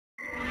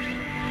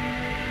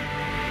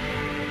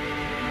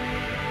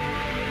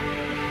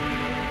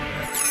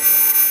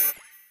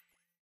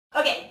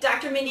Okay,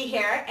 Dr. Mindy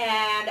here,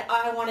 and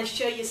I want to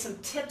show you some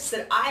tips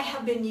that I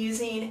have been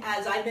using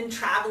as I've been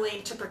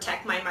traveling to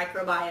protect my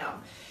microbiome.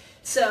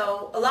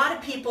 So a lot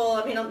of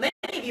people, many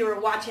of you are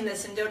watching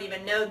this and don't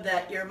even know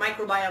that your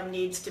microbiome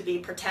needs to be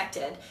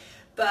protected.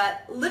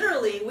 But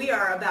literally, we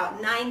are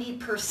about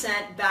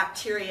 90%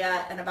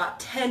 bacteria and about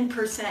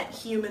 10%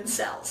 human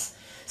cells.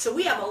 So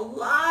we have a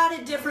lot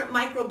of different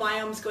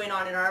microbiomes going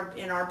on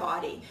in our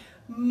body.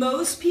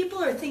 Most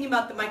people are thinking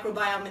about the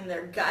microbiome in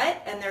their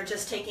gut, and they're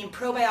just taking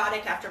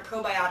probiotic after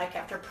probiotic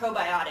after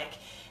probiotic.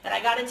 And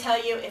I got to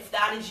tell you, if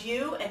that is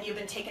you and you've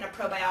been taking a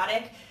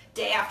probiotic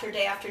day after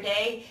day after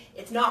day,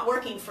 it's not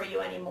working for you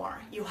anymore.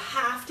 You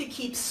have to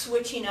keep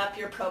switching up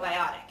your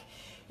probiotic.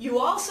 You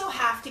also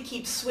have to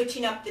keep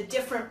switching up the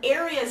different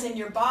areas in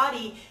your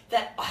body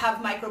that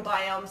have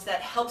microbiomes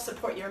that help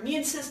support your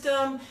immune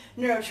system.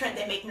 They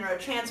make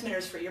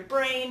neurotransmitters for your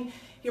brain.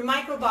 Your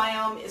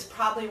microbiome is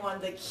probably one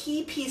of the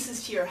key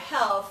pieces to your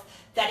health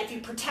that if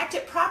you protect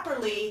it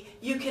properly,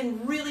 you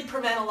can really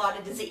prevent a lot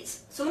of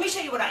disease. So let me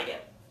show you what I do.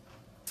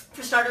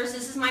 For starters,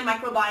 this is my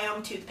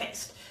microbiome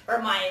toothpaste,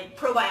 or my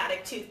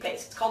probiotic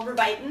toothpaste. It's called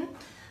Revitin.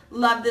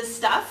 Love this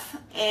stuff,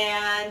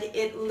 and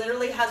it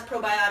literally has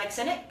probiotics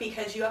in it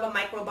because you have a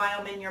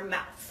microbiome in your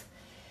mouth.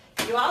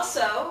 You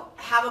also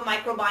have a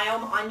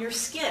microbiome on your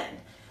skin.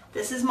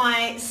 This is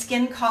my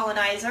skin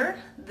colonizer.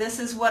 This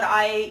is what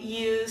I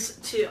use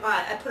to,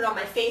 I put it on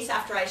my face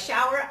after I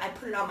shower. I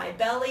put it on my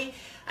belly.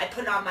 I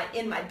put it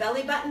in my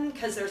belly button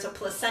because there's a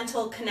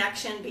placental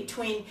connection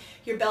between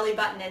your belly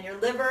button and your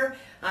liver.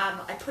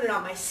 I put it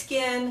on my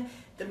skin.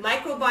 The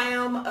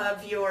microbiome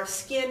of your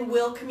skin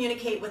will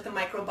communicate with the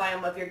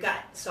microbiome of your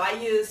gut. So I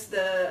use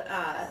the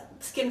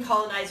skin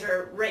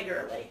colonizer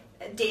regularly,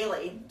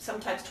 daily,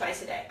 sometimes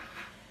twice a day.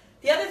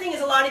 The other thing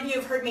is, a lot of you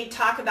have heard me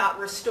talk about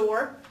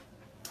Restore.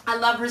 I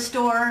love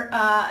Restore,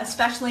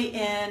 especially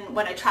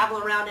when I travel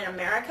around in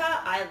America.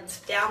 I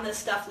down this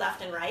stuff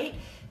left and right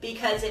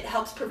because it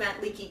helps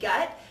prevent leaky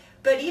gut.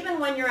 But even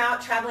when you're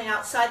out traveling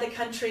outside the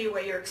country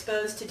where you're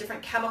exposed to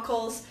different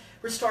chemicals,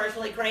 Restore is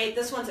really great.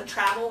 This one's a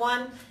travel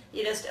one.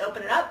 You just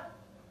open it up,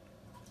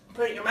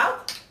 put it in your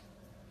mouth,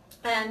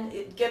 and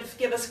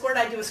give a squirt.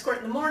 I do a squirt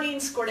in the morning,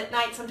 squirt at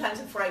night,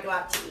 sometimes before I go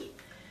out to eat.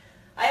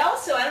 I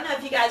don't know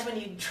if you guys, when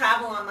you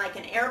travel on like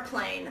an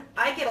airplane,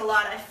 I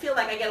feel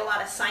like I get a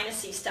lot of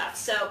sinusy stuff.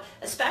 So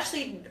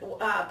especially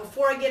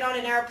before I get on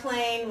an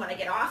airplane, when I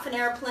get off an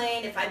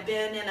airplane, if I've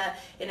been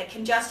in a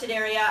congested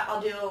area,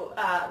 I'll do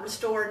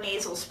Restore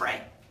Nasal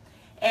Spray.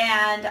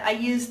 And I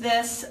use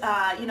this,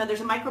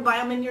 there's a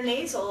microbiome in your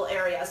nasal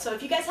area. So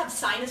if you guys have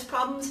sinus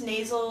problems,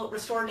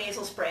 Restore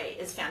Nasal Spray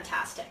is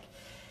fantastic.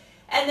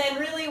 And then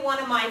really one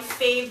of my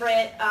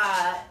favorite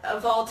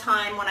of all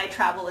time when I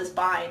travel is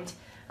Bind.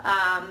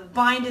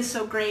 Bind is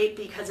so great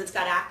because it's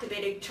got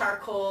activated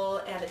charcoal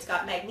and it's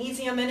got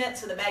magnesium in it.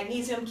 So the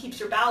magnesium keeps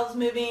your bowels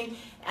moving,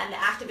 and the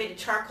activated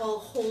charcoal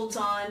holds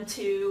on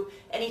to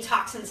any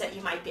toxins that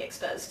you might be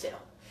exposed to.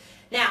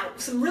 Now,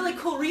 some really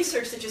cool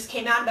research that just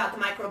came out about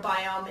the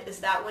microbiome is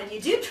that when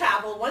you do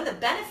travel, one of the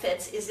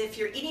benefits is if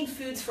you're eating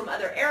foods from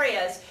other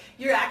areas,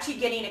 you're actually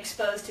getting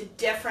exposed to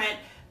different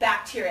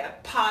bacteria,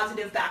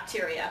 positive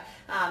bacteria,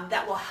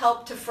 that will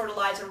help to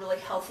fertilize a really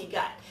healthy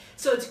gut.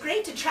 So it's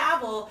great to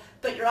travel,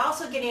 but you're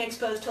also getting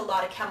exposed to a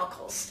lot of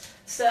chemicals.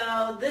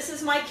 So this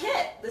is my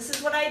kit. This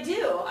is what I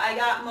do. I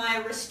got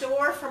my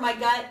Restore for my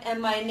gut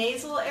and my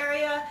nasal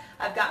area.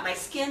 I've got my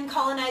skin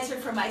colonizer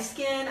for my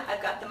skin.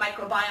 I've got the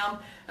microbiome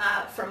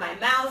for my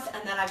mouth,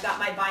 and then I've got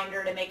my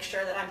binder to make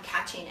sure that I'm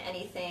catching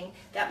anything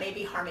that may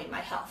be harming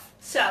my health.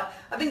 So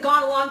I've been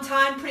gone a long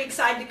time, pretty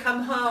excited to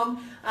come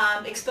home,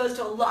 exposed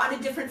to a lot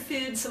of different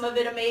foods, some of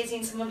it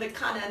amazing, some of it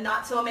kind of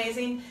not so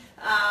amazing.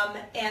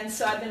 And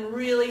so I've been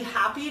really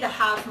happy to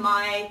have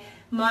my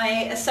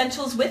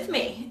essentials with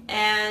me,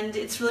 and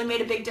it's really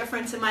made a big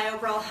difference in my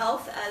overall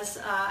health as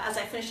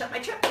I finish up my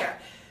trip here.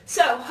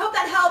 So hope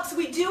that helps.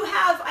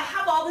 I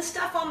have all this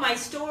stuff on my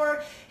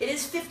store. It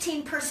is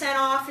 15%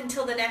 off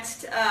until the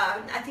next,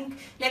 I think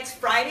next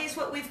Friday is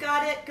what we've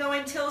got it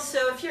going till.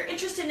 So if you're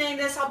interested in any of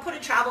this, I'll put a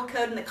travel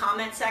code in the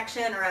comment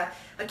section, or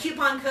a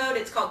coupon code.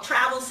 It's called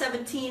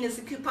Travel17 is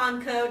the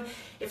coupon code.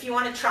 If you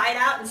want to try it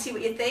out and see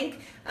what you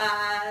think,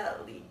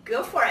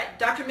 go for it.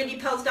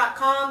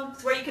 drmindypills.com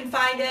is where you can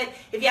find it.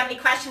 If you have any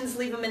questions,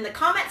 leave them in the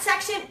comment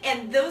section.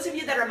 And those of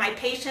you that are my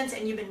patients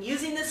and you've been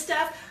using this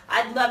stuff,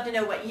 I'd love to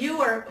know what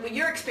your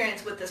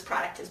experience with this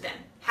product has been.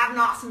 Have an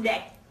awesome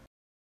day.